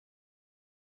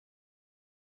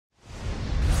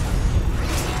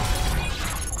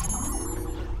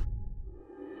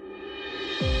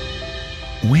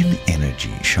When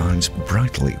energy shines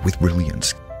brightly with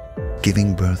brilliance,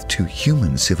 giving birth to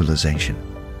human civilization.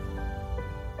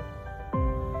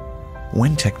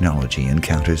 When technology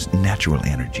encounters natural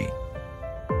energy,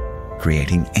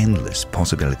 creating endless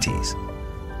possibilities.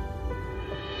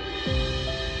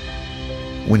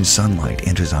 When sunlight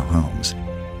enters our homes,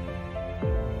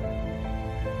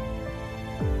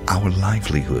 our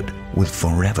livelihood will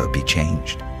forever be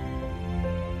changed.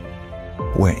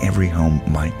 Where every home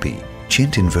might be,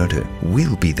 Chint Inverter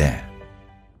will be there.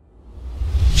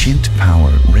 Chint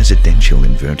Power Residential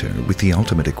Inverter with the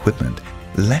ultimate equipment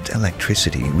let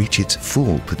electricity reach its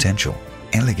full potential.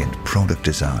 Elegant product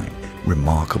design,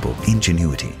 remarkable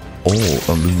ingenuity,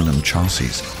 all aluminum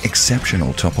chassis,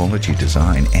 exceptional topology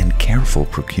design and careful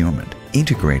procurement,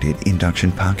 integrated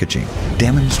induction packaging,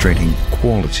 demonstrating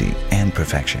quality and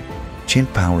perfection.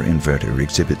 Chint Power Inverter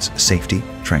exhibits safety,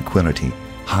 tranquility,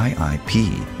 high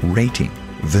IP rating,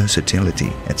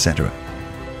 versatility, etc.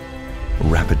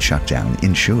 Rapid shutdown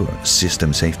ensures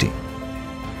system safety.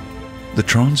 The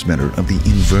transmitter of the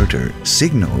inverter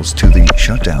signals to the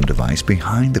shutdown device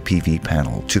behind the PV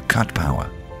panel to cut power,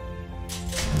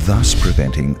 thus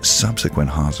preventing subsequent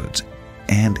hazards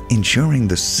and ensuring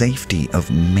the safety of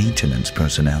maintenance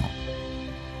personnel.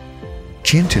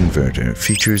 Chint Inverter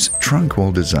features trunk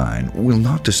wall design will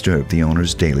not disturb the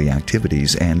owner's daily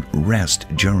activities and rest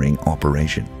during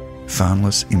operation.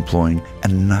 Fanless employing a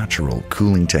natural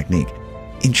cooling technique,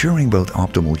 ensuring both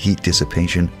optimal heat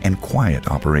dissipation and quiet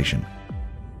operation.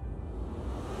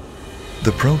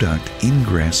 The product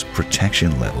ingress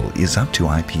protection level is up to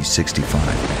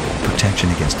IP65, protection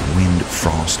against wind,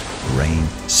 frost, rain,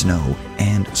 snow,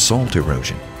 and salt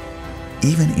erosion.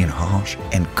 Even in harsh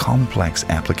and complex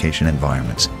application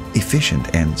environments,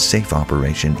 efficient and safe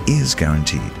operation is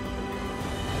guaranteed.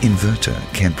 Inverter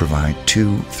can provide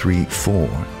 2, 3, 4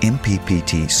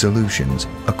 MPPT solutions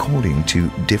according to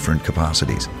different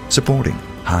capacities, supporting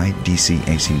high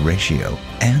DC-AC ratio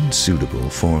and suitable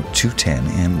for 210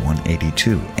 and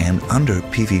 182 and under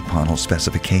PV panel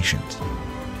specifications.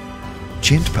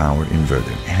 Chint Power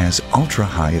Inverter has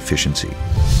ultra-high efficiency,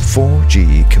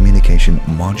 4G communication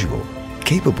module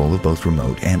capable of both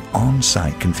remote and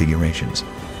on-site configurations,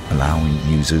 allowing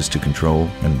users to control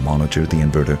and monitor the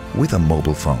inverter with a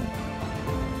mobile phone.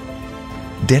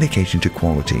 Dedication to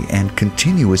quality and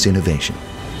continuous innovation.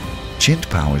 Chint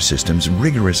Power Systems'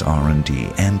 rigorous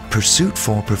R&D and pursuit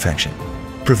for perfection,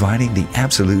 providing the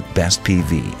absolute best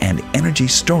PV and energy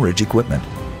storage equipment,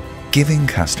 giving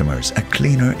customers a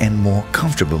cleaner and more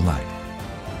comfortable life.